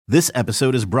This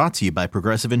episode is brought to you by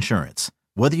Progressive Insurance.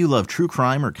 Whether you love true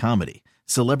crime or comedy,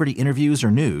 celebrity interviews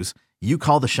or news, you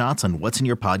call the shots on what's in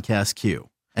your podcast queue.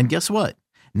 And guess what?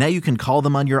 Now you can call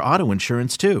them on your auto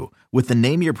insurance too with the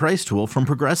Name Your Price tool from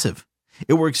Progressive.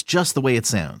 It works just the way it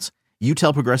sounds. You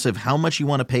tell Progressive how much you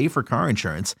want to pay for car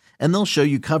insurance, and they'll show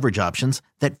you coverage options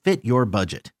that fit your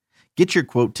budget. Get your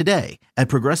quote today at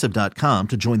Progressive.com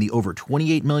to join the over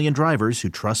 28 million drivers who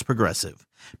trust Progressive.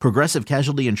 Progressive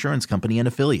Casualty Insurance Company and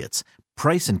Affiliates.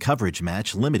 Price and coverage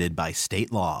match limited by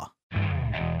state law.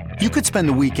 You could spend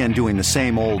the weekend doing the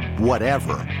same old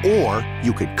whatever, or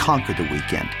you could conquer the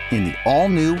weekend in the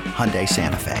all-new Hyundai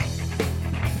Santa Fe.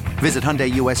 Visit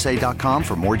HyundaiUSA.com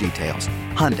for more details.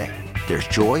 Hyundai, there's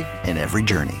joy in every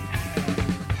journey.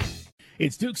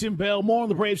 It's Dukes and Bell. More on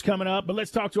the Braves coming up, but let's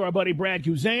talk to our buddy Brad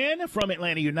Guzan from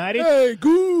Atlanta United. Hey,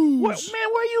 Goose. Man,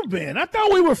 where you been? I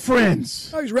thought we were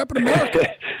friends. Oh, he's repping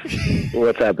America.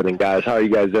 What's happening, guys? How are you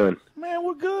guys doing? Man,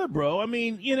 we're good, bro. I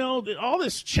mean, you know, all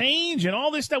this change and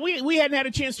all this stuff, we hadn't had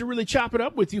a chance to really chop it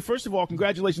up with you. First of all,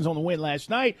 congratulations on the win last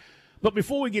night. But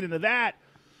before we get into that,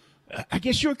 I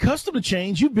guess you're accustomed to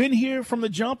change. You've been here from the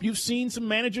jump. You've seen some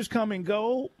managers come and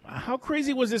go. How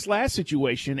crazy was this last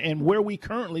situation and where we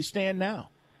currently stand now?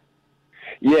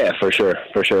 Yeah, for sure.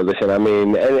 Listen, I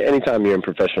mean, anytime you're in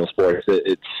professional sports,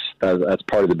 that's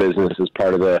part of the business. It's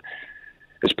part of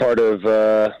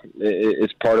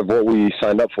what we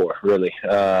signed up for, really.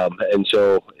 And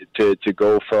so to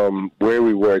go from where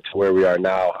we were to where we are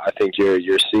now, I think you're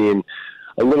seeing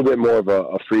a little bit more of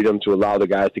a freedom to allow the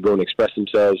guys to go and express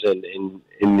themselves and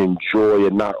enjoy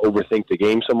and not overthink the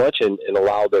game so much and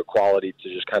allow their quality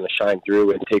to just kind of shine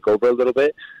through and take over a little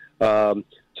bit.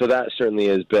 So that certainly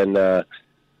has been a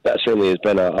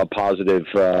positive.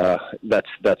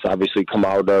 That's obviously come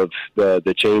out of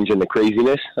the change and the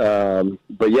craziness.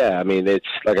 But yeah, I mean, it's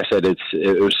like I said,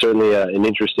 it was certainly an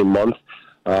interesting month.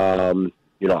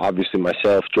 You know, obviously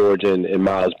myself, George, and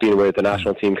Miles being away with the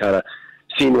national team, kind of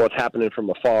seeing what's happening from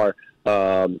afar,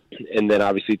 and then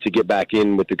obviously to get back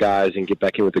in with the guys and get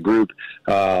back in with the group.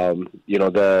 You know,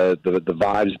 the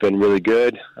vibe's been really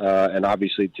good, and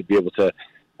obviously to be able to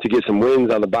get some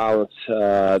wins on the balance,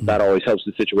 that always helps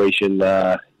the situation.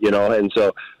 You know, and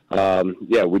so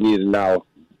yeah, we need to now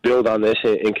build on this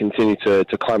and continue to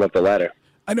climb up the ladder.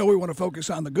 I know we want to focus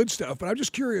on the good stuff, but I'm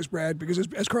just curious, Brad, because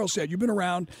as Carl said, you've been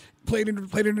around, played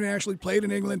internationally, played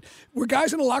in England. Were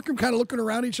guys in the locker room kind of looking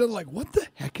around each other like, what the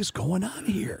heck is going on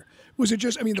here? Was it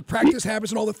just, I mean, the practice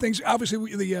habits and all the things?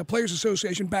 Obviously, the Players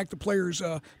Association backed the players'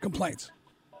 complaints.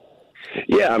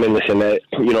 Yeah, I mean, listen,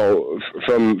 you know,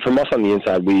 from us on the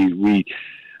inside, we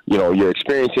you know, you're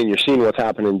seeing what's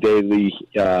happening daily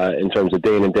in terms of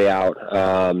day in and day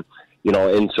out. You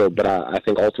know, and so, but I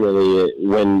think ultimately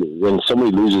when somebody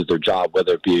loses their job,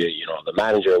 whether it be, you know, the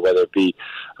manager, whether it be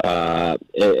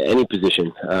any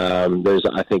position, there's,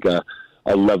 I think, a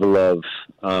level of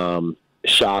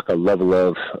shock, a level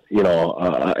of, you know,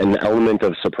 an element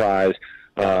of surprise,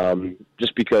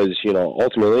 just because, you know,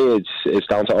 ultimately it's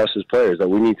down to us as players that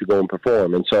we need to go and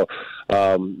perform. And so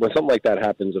when something like that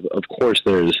happens, of course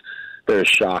there's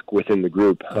shock within the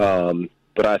group.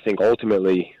 But I think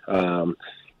ultimately,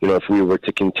 you know, if we were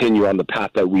to continue on the path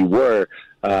that we were,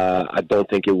 I don't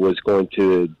think it was going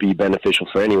to be beneficial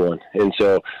for anyone. And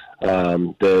so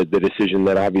the decision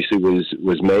that obviously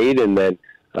was made, and then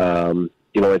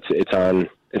you know, it's on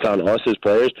us as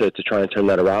players to try and turn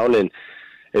that around.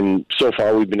 And so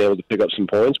far we've been able to pick up some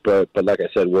points, but like I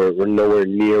said, we're nowhere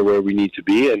near where we need to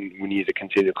be, and we need to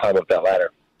continue to climb up that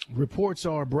ladder. Reports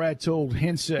are Brad told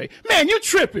Hensey, "Man, you're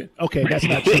tripping." Okay, that's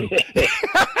not true.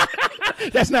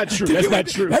 That's not true. That's not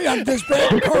true. Hey, does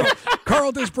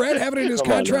Carl, does Brad have it in his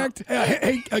contract?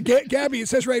 Hey, Gabby, it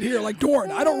says right here, like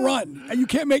Dorn, I don't run. You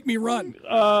can't make me run.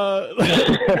 What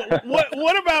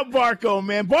about Barco,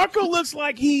 man? Barco looks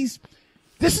like this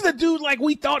is the dude like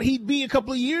we thought he'd be a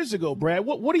couple of years ago, Brad.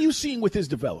 What are you seeing with his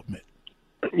development?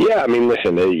 Yeah, I mean,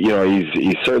 listen, you know,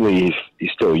 he's certainly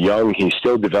still young. He's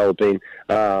still developing.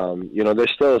 You know,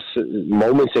 there's still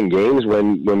moments in games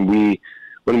when we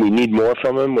need more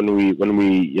from him, when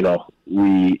we you know,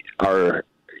 we are,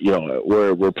 you know,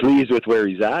 we're pleased with where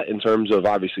he's at in terms of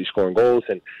obviously scoring goals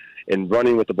and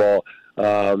running with the ball.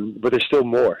 But there's still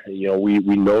more. You know, we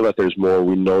know that there's more.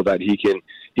 We know that he can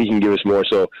give us more.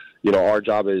 So, you know, our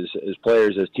job as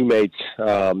players, as teammates,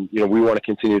 you know, we want to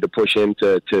continue to push him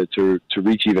to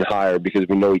reach even higher because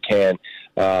we know he can.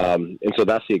 And so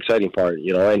that's the exciting part,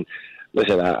 you know. And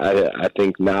listen, I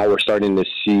think now we're starting to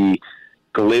see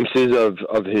glimpses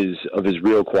of his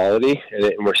real quality,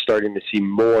 and we're starting to see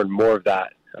more and more of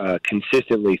that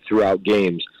consistently throughout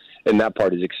games, and that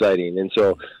part is exciting. And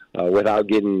so without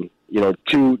getting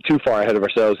too far ahead of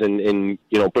ourselves and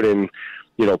put in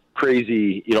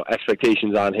crazy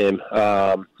expectations on him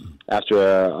after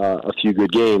a few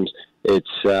good games. It's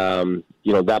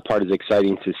that part is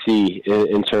exciting to see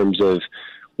in terms of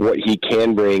what he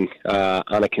can bring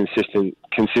on a consistent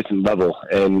level,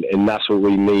 and that's what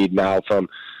we need now from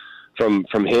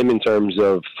him in terms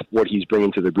of what he's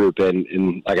bringing to the group.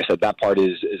 And like I said, that part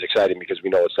is exciting because we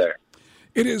know it's there.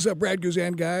 It is Brad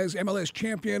Guzan, guys, MLS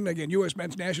champion, again, U.S.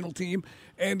 men's national team.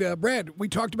 And, Brad, we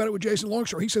talked about it with Jason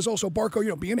Longshore. He says also,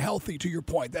 Barco, being healthy, to your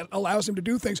point, that allows him to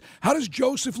do things. How does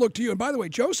Joseph look to you? And, by the way,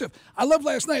 Joseph, I love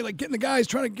last night, getting the guys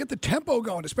trying to get the tempo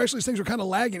going, especially as things were kind of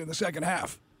lagging in the second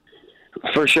half.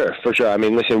 For sure. I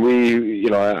mean, listen,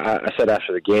 I said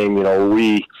after the game,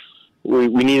 we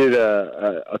needed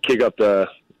a kick up the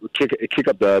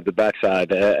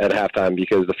backside at halftime,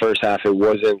 because the first half it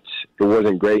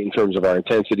wasn't great in terms of our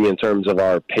intensity, in terms of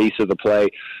our pace of the play.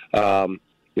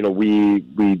 We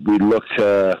looked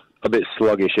a bit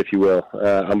sluggish, if you will,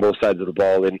 on both sides of the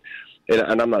ball, and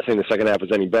I'm not saying the second half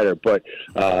was any better, but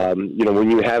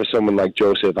when you have someone like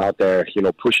Joseph out there,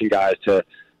 pushing guys to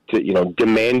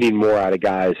demanding more out of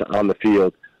guys on the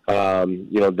field,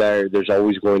 there's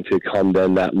always going to come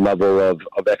then that level of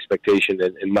expectation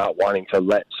and not wanting to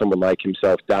let someone like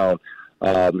himself down.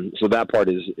 So that part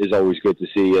is always good to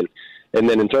see. And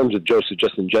then in terms of Joseph,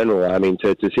 just in general, I mean,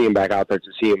 to see him back out there,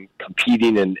 to see him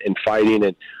competing and fighting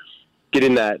and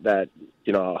getting that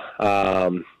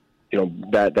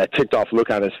ticked off look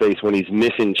on his face when he's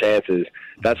missing chances,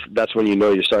 that's when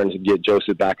you're starting to get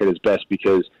Joseph back at his best,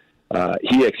 because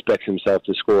he expects himself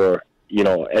to score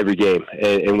every game,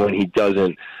 and when he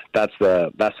doesn't, that's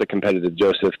the competitive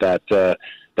Joseph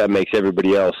that makes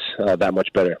everybody else that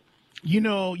much better.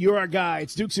 You're our guy.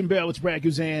 It's Dukes and Bell. It's Brad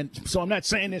Guzan. So I'm not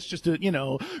saying this just to,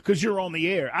 because you're on the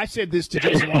air. I said this to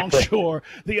Jason Longshore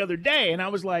the other day, and I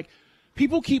was like,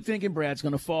 people keep thinking Brad's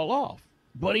going to fall off,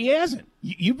 but he hasn't.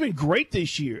 You've been great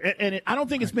this year, and I don't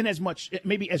think it's been as much,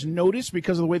 maybe as noticed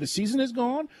because of the way the season has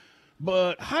gone.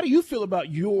 But how do you feel about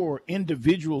your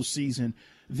individual season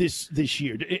this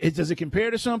year? Does it compare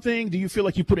to something? Do you feel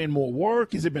like you put in more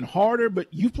work? Has it been harder? But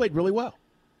you've played really well.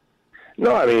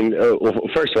 No, I mean,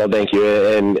 first of all, thank you,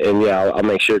 and yeah, I'll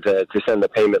make sure to send the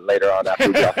payment later on after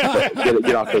we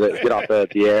get off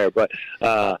the air. But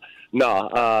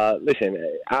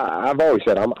listen, I've always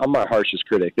said I'm my harshest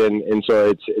critic, and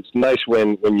so it's nice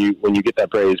when you get that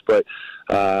praise. But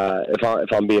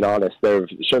if I'm being honest, there have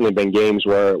certainly been games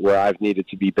where I've needed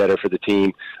to be better for the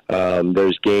team.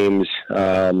 There's games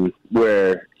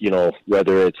where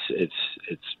whether it's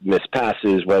missed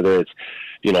passes, whether it's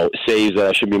saves that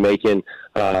I should be making,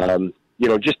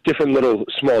 just different little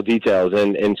small details.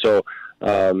 And so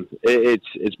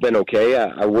it's been okay.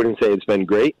 I wouldn't say it's been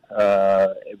great.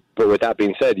 But with that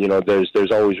being said,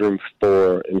 there's always room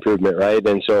for improvement, right?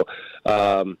 And so,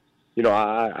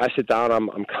 I sit down,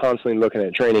 I'm constantly looking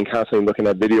at training, constantly looking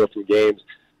at video from games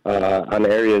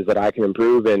on areas that I can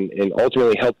improve and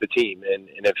ultimately help the team. And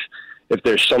if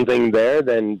there's something there,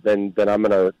 then I'm going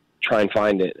to try and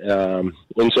find it.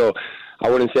 And so I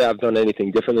wouldn't say I've done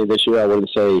anything differently this year. I wouldn't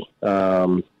say,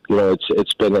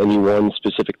 it's been any one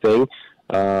specific thing.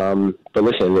 But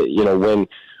listen,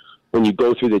 when you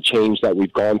go through the change that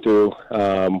we've gone through,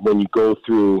 when you go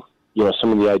through,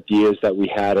 some of the ideas that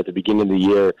we had at the beginning of the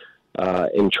year,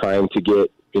 in trying to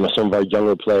get, some of our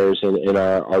younger players in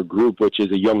our group, which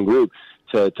is a young group,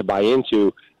 to buy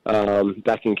into,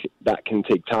 that can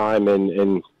take time,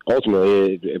 and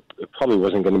ultimately it probably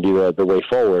wasn't going to be the way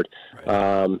forward.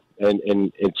 Right.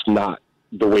 And it's not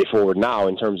the way forward now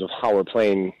in terms of how we're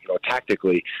playing,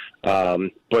 tactically.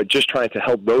 But just trying to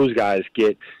help those guys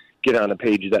get on a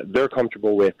page that they're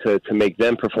comfortable with to make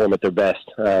them perform at their best.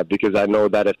 Because I know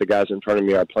that if the guys in front of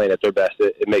me are playing at their best,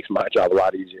 it makes my job a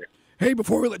lot easier. Hey,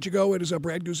 before we let you go, it is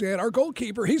Brad Guzan, our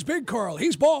goalkeeper. He's big, Carl.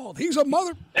 He's bald. He's a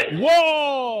mother.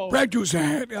 Whoa! Brad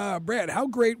Guzan. Brad, how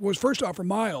great was, first off, for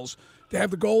Miles to have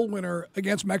the goal winner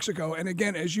against Mexico? And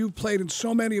again, as you've played in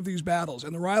so many of these battles,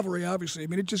 and the rivalry, obviously,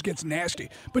 it just gets nasty.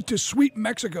 But to sweep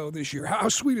Mexico this year, how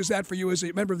sweet is that for you as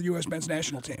a member of the U.S. men's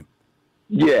national team?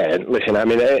 Yeah, listen, I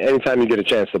mean, anytime you get a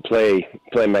chance to play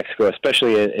Mexico,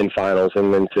 especially in finals,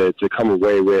 and then to come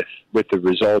away with the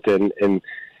result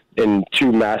in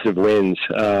two massive wins,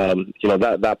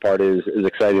 that part is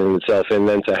exciting in itself. And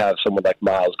then to have someone like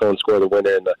Miles go and score the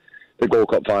winner in the Gold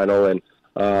Cup final, and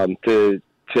to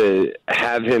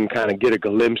have him kind of get a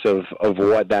glimpse of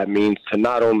what that means to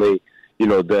not only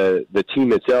the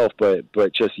team itself, but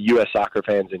just U.S. soccer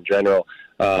fans in general.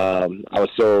 I was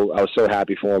so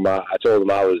happy for him. I told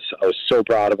him I was so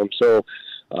proud of him, so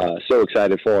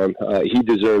excited for him. He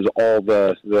deserves all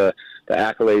the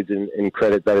accolades and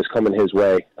credit that is coming his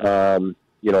way.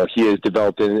 He has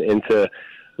developed into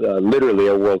literally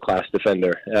a world-class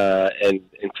defender, and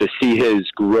to see his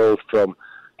growth from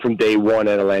day one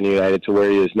at Atlanta United to where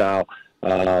he is now,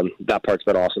 that part's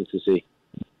been awesome to see.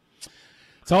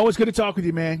 It's always good to talk with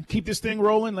you, man. Keep this thing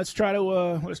rolling. Let's try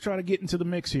to get into the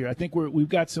mix here. I think we've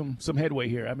got some headway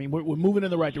here. I mean, we're moving in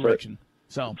the right direction.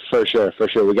 So for sure,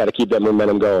 we got to keep that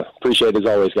momentum going. Appreciate it as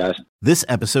always, guys. This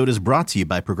episode is brought to you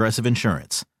by Progressive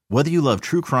Insurance. Whether you love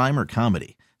true crime or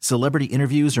comedy, celebrity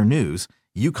interviews or news,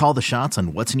 you call the shots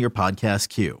on what's in your podcast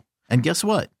queue. And guess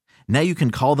what? Now you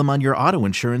can call them on your auto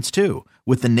insurance too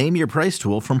with the Name Your Price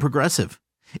tool from Progressive.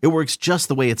 It works just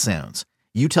the way it sounds.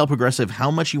 You tell Progressive how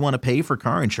much you want to pay for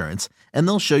car insurance, and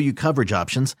they'll show you coverage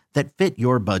options that fit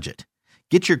your budget.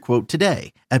 Get your quote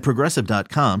today at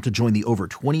Progressive.com to join the over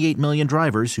 28 million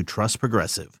drivers who trust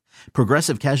Progressive.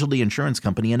 Progressive Casualty Insurance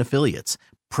Company and Affiliates.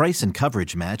 Price and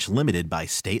coverage match limited by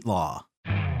state law.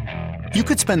 You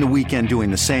could spend the weekend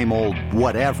doing the same old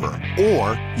whatever,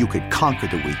 or you could conquer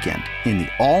the weekend in the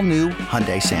all-new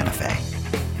Hyundai Santa Fe.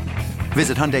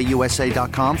 Visit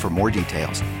HyundaiUSA.com for more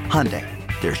details. Hyundai,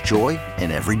 there's joy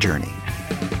in every journey.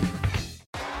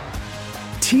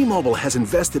 T-Mobile has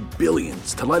invested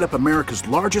billions to light up America's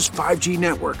largest 5G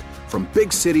network, from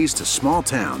big cities to small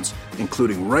towns,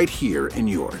 including right here in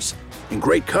yours. And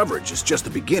great coverage is just the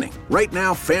beginning. Right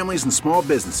now, families and small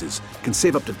businesses can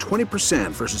save up to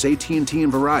 20% versus AT&T and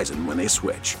Verizon when they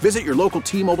switch. Visit your local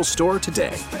T-Mobile store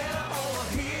today.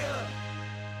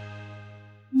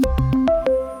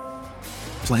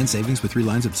 Plan savings with 3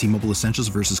 lines of T-Mobile Essentials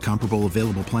versus comparable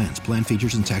available plans. Plan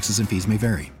features and taxes and fees may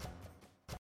vary.